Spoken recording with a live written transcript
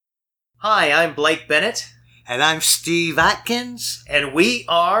Hi, I'm Blake Bennett. And I'm Steve Atkins. And we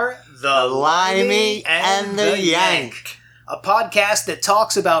are The Limey and the Yank. A podcast that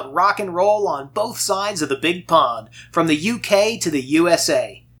talks about rock and roll on both sides of the big pond, from the UK to the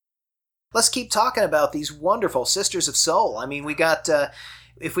USA. Let's keep talking about these wonderful Sisters of Soul. I mean, we got,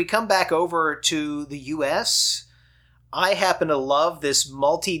 if we come back over to the US, I happen to love this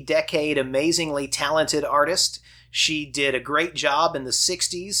multi-decade, amazingly talented artist. She did a great job in the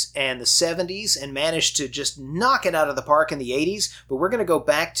 60s and the 70s and managed to just knock it out of the park in the 80s. But we're going to go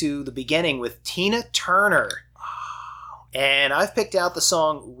back to the beginning with Tina Turner. And I've picked out the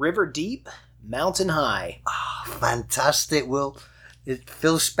song River Deep, Mountain High. Fantastic. Well,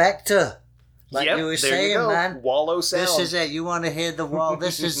 Phil Spector. Like you were saying, man. Wallow sound. This is it. You want to hear the wall.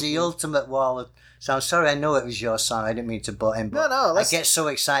 This is the ultimate wall. So I'm sorry, I know it was your song. I didn't mean to butt in, but no, I get so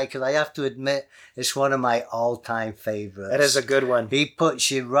excited because I have to admit it's one of my all-time favorites. That is a good one. He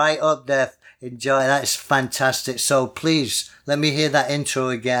puts you right up there. Enjoy. That's fantastic. So please, let me hear that intro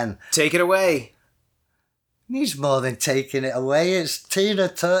again. Take it away. He's more than taking it away. It's Tina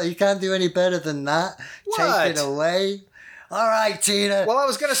Turner. You can't do any better than that. What? Take it away. All right, Tina. Well, I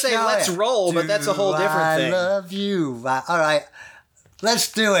was going to say let's roll, but that's a whole different thing. I love you. Right. All right.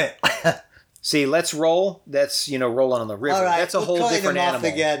 Let's do it. See, let's roll. That's, rolling on the river. All right, that's a whole different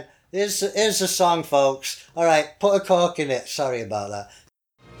animal. Again. Here's the song, folks. All right, put a cork in it. Sorry about that.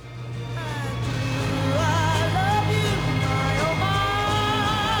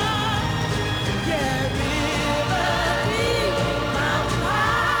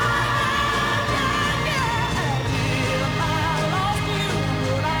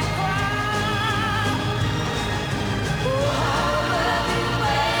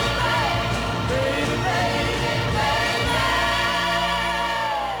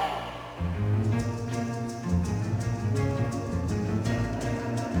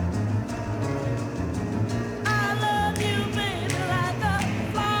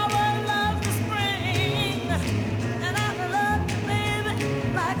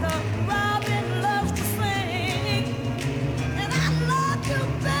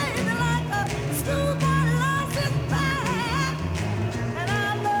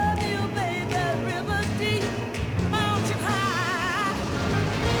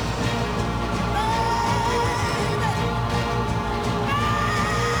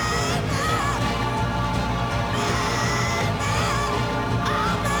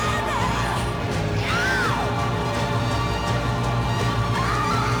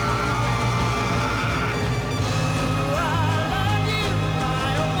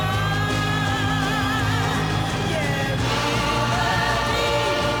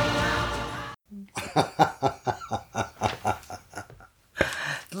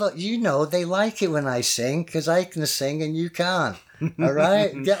 Look, they like it when I sing because I can sing and you can't. All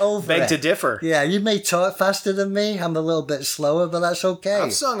right? Get over it. Beg to differ. Yeah, you may talk faster than me. I'm a little bit slower, but that's okay.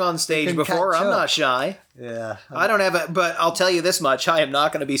 I've sung on stage before. I'm not shy. Yeah. I don't have but I'll tell you this much. I am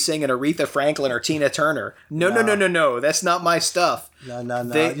not going to be singing Aretha Franklin or Tina Turner. No. That's not my stuff. No.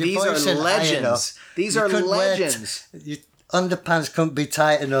 These are legends. These are legends. Underpants couldn't be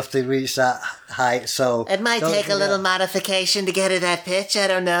tight enough to reach that height, so... It might take a little modification to get to that pitch, I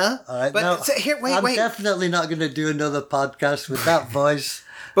don't know. All right, but I'm definitely not going to do another podcast with that voice.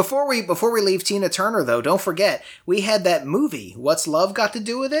 Before we leave Tina Turner, though, don't forget, we had that movie, What's Love Got to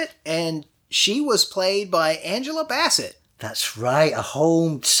Do With It? And she was played by Angela Bassett. That's right, a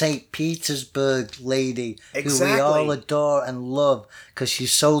home St. Petersburg lady who we all adore and love because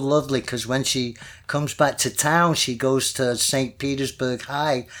she's so lovely because when she comes back to town, she goes to St. Petersburg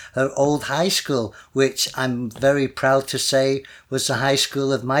High, her old high school, which I'm very proud to say was the high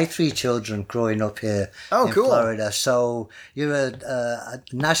school of my 3 children growing up here in Florida. So you're a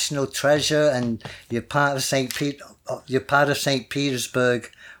national treasure and you're part of St.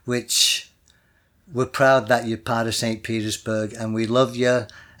 Petersburg, which... We're proud that you're part of St. Petersburg and we love you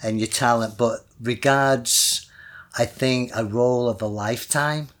and your talent. But regards, I think, a role of a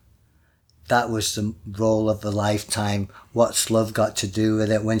lifetime. That was the role of a lifetime. What's Love Got to Do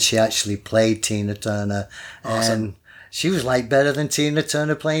With It when she actually played Tina Turner. Awesome. And she was better than Tina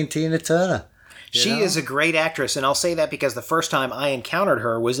Turner playing Tina Turner. She is a great actress, and I'll say that because the first time I encountered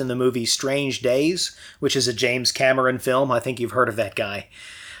her was in the movie Strange Days, which is a James Cameron film. I think you've heard of that guy.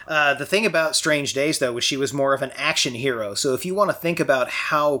 The thing about Strange Days, though, was she was more of an action hero. So if you want to think about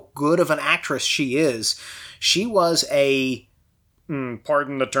how good of an actress she is, she was a,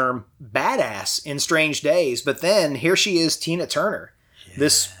 pardon the term, badass in Strange Days. But then here she is, Tina Turner,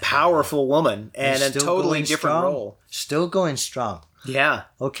 this powerful woman, and a totally different role. Still going strong. Yeah.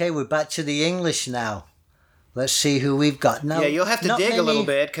 Okay, we're back to the English now. Let's see who we've got now. Yeah, you'll have to dig a little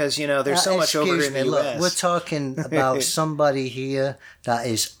bit because, there's so much over in the U.S. Look, we're talking about somebody here that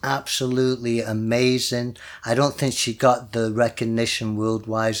is absolutely amazing. I don't think she got the recognition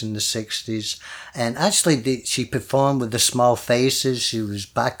worldwide in the 60s. And actually, she performed with the Small Faces. She was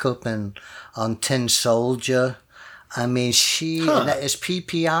backup on Tin Soldier. I mean, that is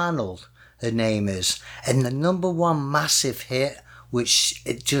P.P. Arnold, her name is. And the number one massive hit, which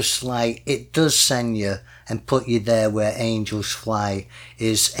it does send you and put you there where angels fly,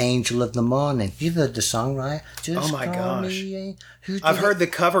 is Angel of the Morning. You've heard the song, right? Oh my gosh. I've heard the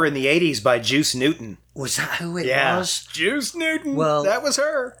cover in the 80s by Juice Newton. Was that who it was? Juice Newton. Well, that was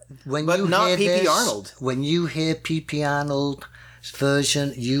her. But not P.P. Arnold. When you hear P.P. Arnold's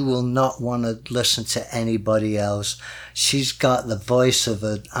version, you will not want to listen to anybody else. She's got the voice of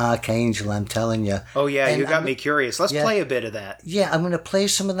an archangel, I'm telling you. Oh yeah, and you got me curious. Let's play a bit of that. Yeah, I'm going to play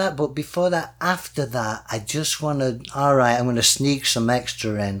some of that, but before that, after that, I just want to, I'm going to sneak some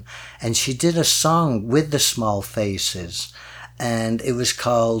extra in. And she did a song with the Small Faces, and it was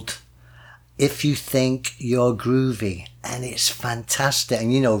called If You Think You're Groovy, and it's fantastic.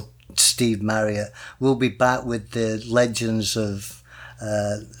 And Steve Marriott will be back with the legends of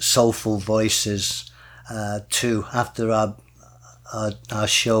soulful voices too after our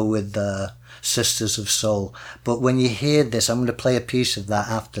show with Sisters of Soul. But when you hear this, I'm going to play a piece of that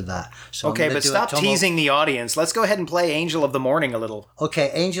after that. So okay, but stop teasing the audience. Let's go ahead and play Angel of the Morning a little.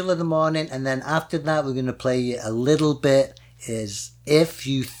 Okay, Angel of the Morning, and then after that we're going to play a little bit is If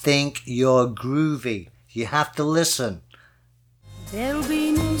You Think You're Groovy. You have to listen. There'll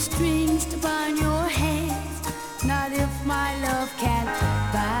be no strings to bind your hands, not if my love can't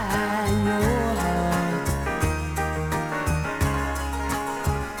bind your heart.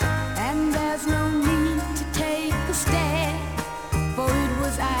 And there's no need to take a stand, for it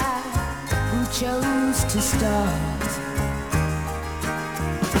was I who chose to start.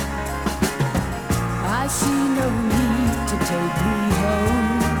 I see no need to take me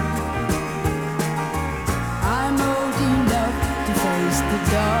home. I'm old enough to face the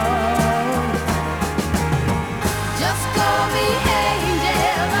dark. Just call me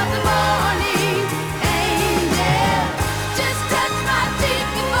angel of the morning, angel. Just touch my cheek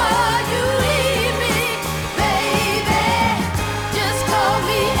before you leave me, baby. Just call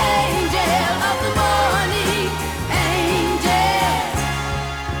me angel of the morning, angel.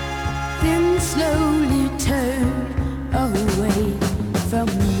 Then slowly turn away from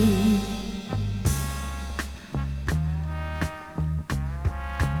me.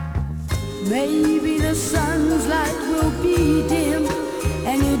 Maybe the sun's light will be dim,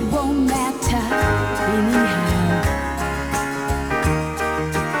 and it won't matter anyhow.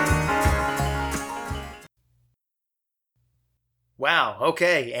 Wow,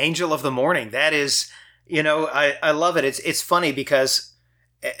 okay, Angel of the Morning. That is, I love it. It's funny because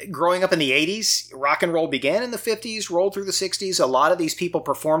growing up in the 80s, rock and roll began in the 50s, rolled through the 60s. A lot of these people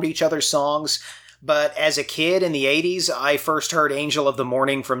performed each other's songs. But as a kid in the 80s, I first heard Angel of the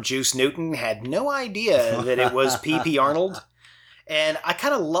Morning from Juice Newton, had no idea that it was P.P. Arnold. And I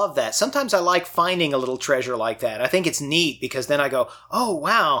kind of love that. Sometimes I like finding a little treasure like that. I think it's neat because then I go, oh,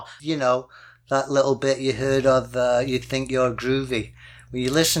 wow. That little bit you heard of, You Think You're Groovy. When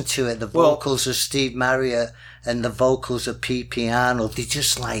you listen to it, the vocals of Steve Marriott and the vocals of P.P. Arnold, they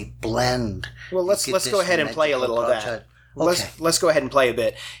just blend. Well, let's go ahead and play a little of that. Okay. Let's go ahead and play a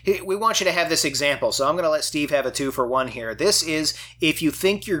bit. We want you to have this example, so I'm going to let Steve have a 2-for-1 here. This is If You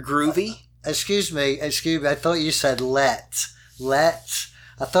Think You're Groovy. Excuse me. I thought you said let. I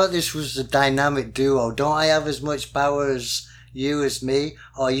thought this was a dynamic duo. Don't I have as much power as you as me?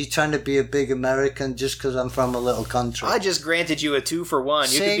 Or are you trying to be a big American just because I'm from a little country? I just granted you a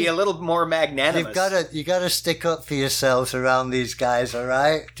 2-for-1. You could be a little more magnanimous. You gotta stick up for yourselves around these guys, all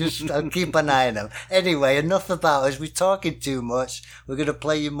right? Just keep an eye on them. Anyway, enough about us. We're talking too much. We're gonna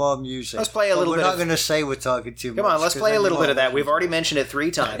play you more music. Let's play a little bit. We're not gonna say we're talking too much. Come on, let's play a little bit of that. We've already mentioned it 3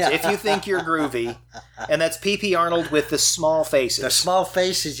 times. If You Think You're Groovy, and that's P.P. Arnold with the Small Faces. The Small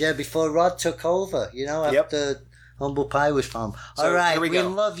Faces, yeah. Before Rod took over, after Humble Pie was found. So, all right, we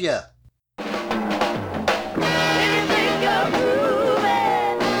love you.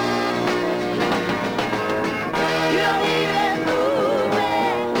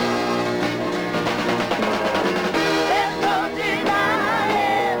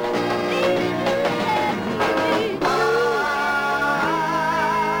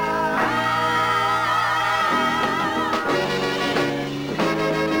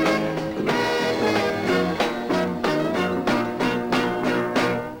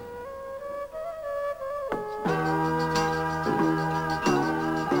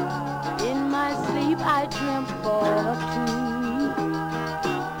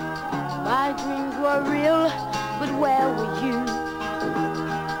 for real, but where were you?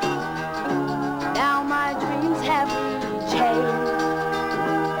 Now my dreams have changed.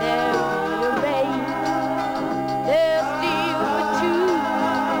 They're rearranged. They're still for two,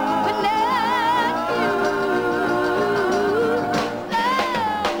 but not you. Love,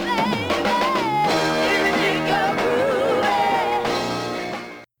 baby, everything you're groovy.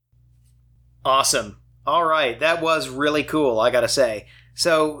 Awesome. All right, that was really cool, I gotta say.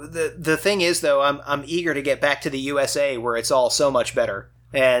 So the thing is, though, I'm eager to get back to the USA where it's all so much better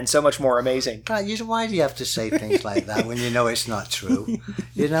and so much more amazing. God, why do you have to say things like that when you know it's not true?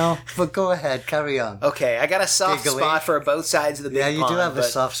 You know? But go ahead, carry on. Okay, I got a soft Giggly. spot for both sides of the big Yeah, you pond, do have a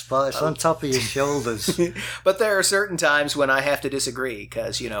but- soft spot. It's on top of your shoulders. But there are certain times when I have to disagree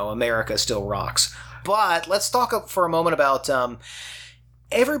because, America still rocks. But let's talk for a moment about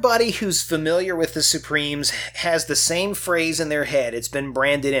everybody who's familiar with the Supremes has the same phrase in their head. It's been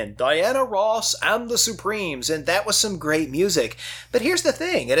branded in Diana Ross and the Supremes, and that was some great music. But here's the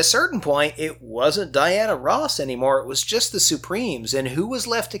thing. At a certain point, it wasn't Diana Ross anymore. It was just the Supremes. And who was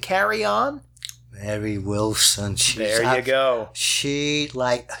left to carry on? Mary Wilson. There you go.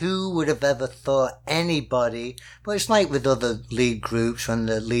 Who would have ever thought anybody, but it's like with other lead groups when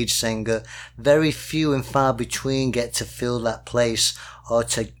the lead singer, very few and far between get to fill that place or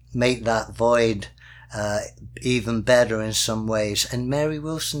to make that void even better in some ways. And Mary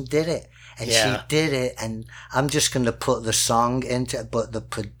Wilson did it. And Yeah. she did it, and I'm just going to put the song into it, but the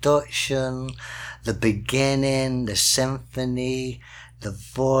production, the beginning, the symphony, the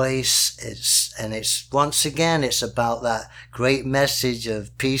voice, it's once again, it's about that great message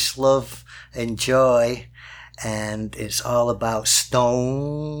of peace, love, and joy, and it's all about stone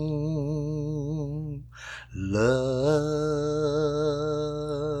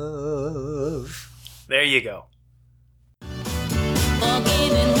love. There you go.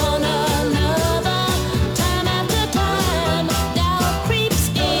 Forgiving one another, time after time, doubt creeps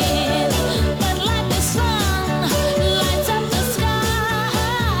in. But like the sun, lights up the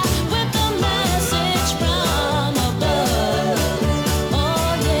sky with a message from above.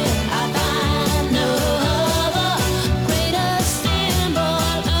 Oh yeah, I find no other greater symbol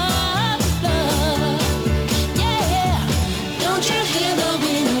of love. Yeah, don't you hear the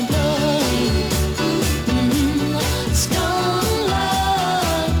wind blowing? Stone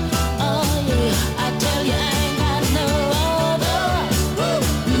love, oh yeah, I tell you I ain't got no other.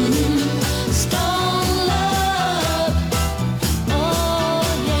 Stone love, oh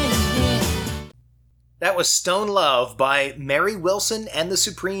yeah. That was Stone Love by Mary Wilson and the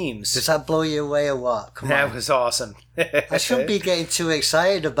Supremes. Does that blow you away or what? Come That on. was awesome. I shouldn't be getting too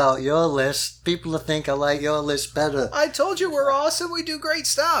excited about your list. People will think I like your list better. I told you we're awesome. We do great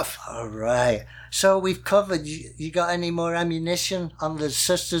stuff. All right. So we've covered. You got any more ammunition on the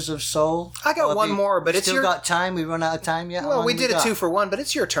Sisters of Soul? I got Or have one you more, but it's still your... got time. We run out of time yet. How Well, long we did a got? 2-for-1, but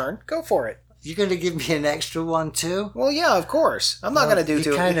it's your turn. Go for it. You're going to give me an extra one too? Well, yeah, of course. I'm not Well, going to do you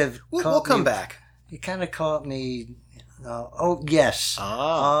two. kind of We'll caught come me- back. You kind of caught me. Oh yes.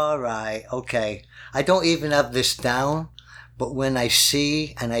 Ah. All right. Okay. I don't even have this down, but when I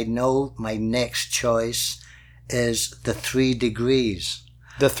see and I know my next choice is the 3 Degrees.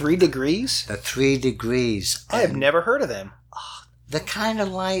 The 3 Degrees? The 3 Degrees. I have And never heard of them. they're kind of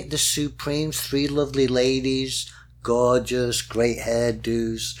like the Supremes, 3 lovely ladies, gorgeous, great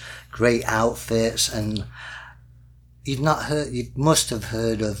hairdos, great outfits, and you must have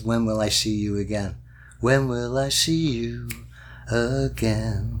heard of When Will I See You Again? When will I see you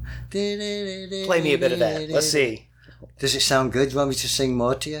again? Play me a bit of that. Let's see. Does it sound good? Do you want me to sing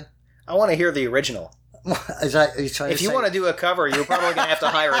more to you? I want to hear the original. Is that, are you trying If to you say- want to do a cover, you're probably going to have to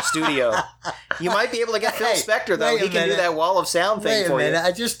hire a studio. You might be able to get Phil Hey, Spector, though. wait a He can do minute. that wall of sound thing Wait a for minute, you.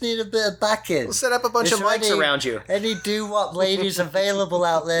 I just need a bit of backing. We'll set up a bunch Is of there mics around you. Any doo-wop ladies available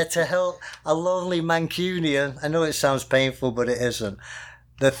out there to help a lonely Mancunian? I know it sounds painful, but it isn't.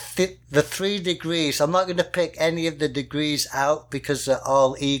 The 3 degrees, I'm not going to pick any of the degrees out because they're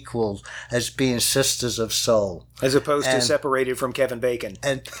all equal as being sisters of soul. As opposed to And- separated from Kevin Bacon.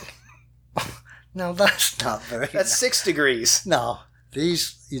 And no, that's not very That's 6 degrees. No,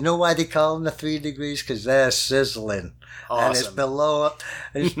 these, you know why they call them the 3 degrees? Because they're sizzling. And it's Awesome. below,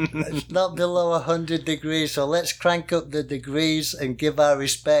 it's not below 100 degrees. So let's crank up the degrees and give our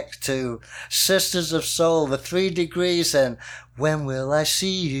respect to Sisters of Soul, the 3 degrees, and When Will I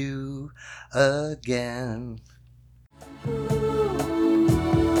See You Again?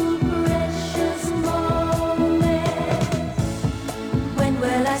 Precious moment, when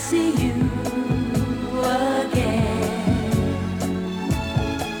will I see you again?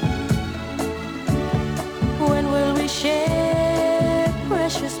 When will we share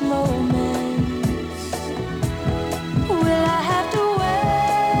precious moments?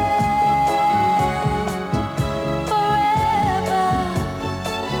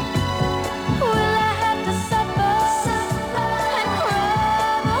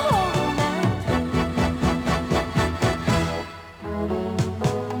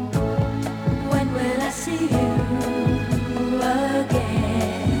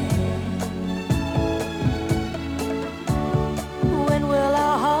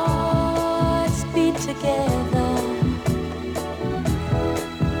 together.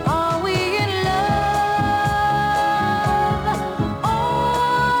 Are we in love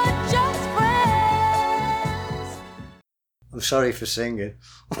or just friends? I'm sorry for singing.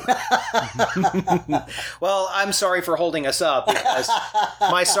 Well, I'm sorry for holding us up because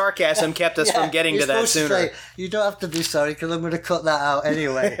my sarcasm kept us from getting to that sooner. You don't have to be sorry because I'm going to cut that out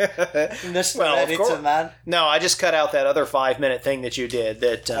anyway. Mr. Well, of Editor, course. man. No, I just cut out that other 5-minute thing that you did.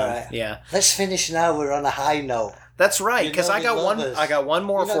 That All right. yeah, Let's finish now. We're on a high note. that's right. You Because know I you got love one. us. I got one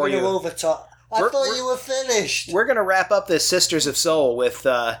more You're not for gonna you. overtalk. I We're- thought we're- you were finished. We're gonna wrap up this Sisters of Soul with.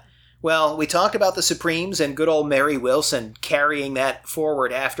 Well, we talked about the Supremes and good old Mary Wilson carrying that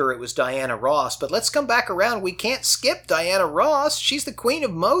forward after it was Diana Ross, but let's come back around. We can't skip Diana Ross. She's the queen of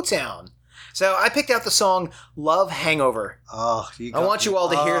Motown. So I picked out the song Love Hangover. Oh, I want you all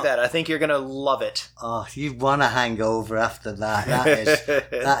to hear that. I think you're going to love it. Oh, you want a hangover after that.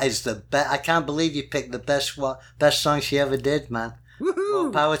 That is the best. I can't believe you picked the best song she ever did, man.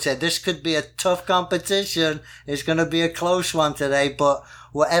 Well, Power said this could be a tough competition. It's going to be a close one today, but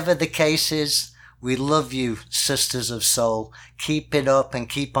whatever the case is, we love you, Sisters of Soul. Keep it up and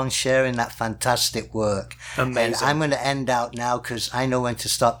keep on sharing that fantastic work. Amazing. And I'm going to end out now because I know when to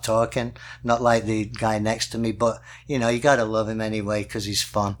stop talking, not like the guy next to me, but you know, you got to love him anyway because he's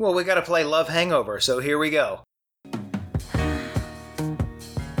fun. Well, we got to play Love Hangover, so here we go.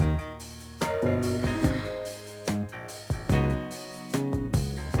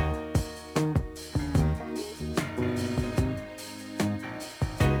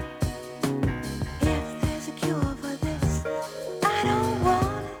 If there's a cure for this, I don't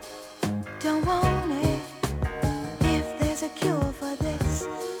want it, don't want it. If there's a cure for this,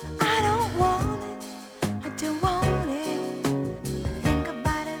 I don't want it, I don't want it. Think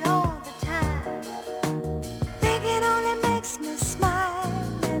about it all the time. Think it only makes me smile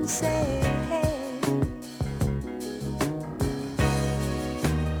and say, hey.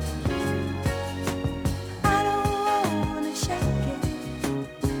 I don't wanna shake it.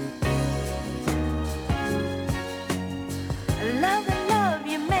 Love the love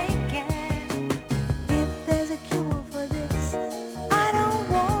you're making. If there's a cure for this, I don't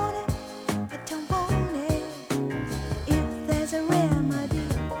want it, I don't want it. If there's a remedy,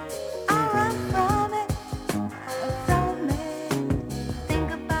 I'll run from it, from it.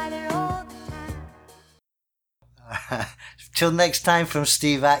 Think about it all the time. Till next time from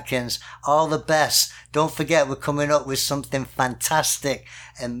Steve Atkins, all the best. Don't forget we're coming up with something fantastic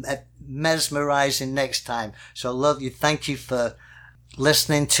and mesmerizing next time. So love you. Thank you for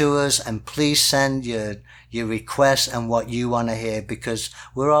listening to us and please send your requests and what you want to hear because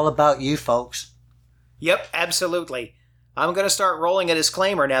we're all about you folks. Yep, absolutely. I'm going to start rolling a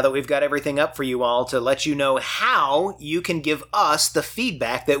disclaimer now that we've got everything up for you all to let you know how you can give us the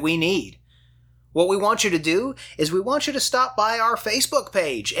feedback that we need. What we want you to do is we want you to stop by our Facebook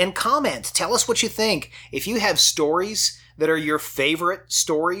page and comment. Tell us what you think. If you have stories that are your favorite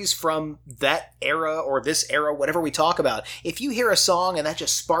stories from that era or this era, whatever we talk about, if you hear a song and that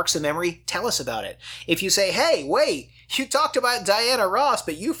just sparks a memory, tell us about it. If you say, hey, wait, you talked about Diana Ross,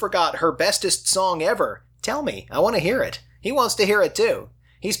 but you forgot her bestest song ever, tell me. I want to hear it. He wants to hear it too.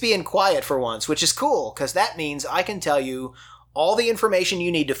 He's being quiet for once, which is cool, because that means I can tell you all the information you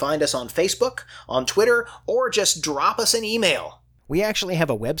need to find us on Facebook, on Twitter, or just drop us an email. We actually have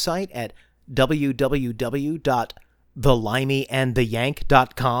a website at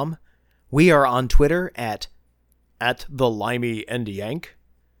www.thelimeyandtheyank.com. We are on Twitter at @thelimeyandyank.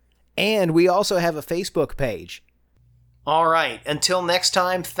 And we also have a Facebook page. All right, until next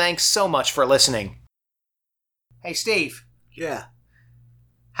time, thanks so much for listening. Hey, Steve, Yeah.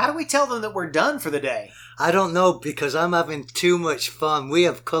 how do we tell them that we're done for the day? I don't know because I'm having too much fun. We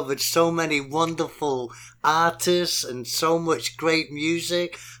have covered so many wonderful artists and so much great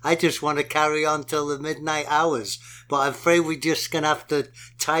music. I just want to carry on till the midnight hours. But I'm afraid we're just going to have to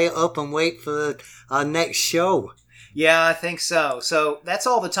tie it up and wait for our next show. Yeah, I think so. So that's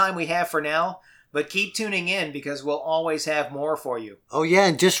all the time we have for now. But keep tuning in because we'll always have more for you. Oh yeah,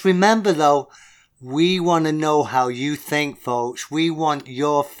 and just remember though, we want to know how you think, folks. We want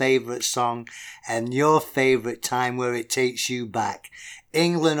your favorite song and your favorite time where it takes you back.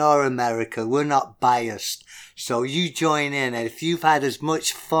 England or America, we're not biased. So you join in, and if you've had as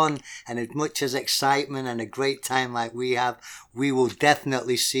much fun and as much as excitement and a great time like we have, we will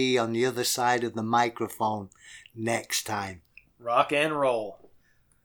definitely see you on the other side of the microphone next time. Rock and roll.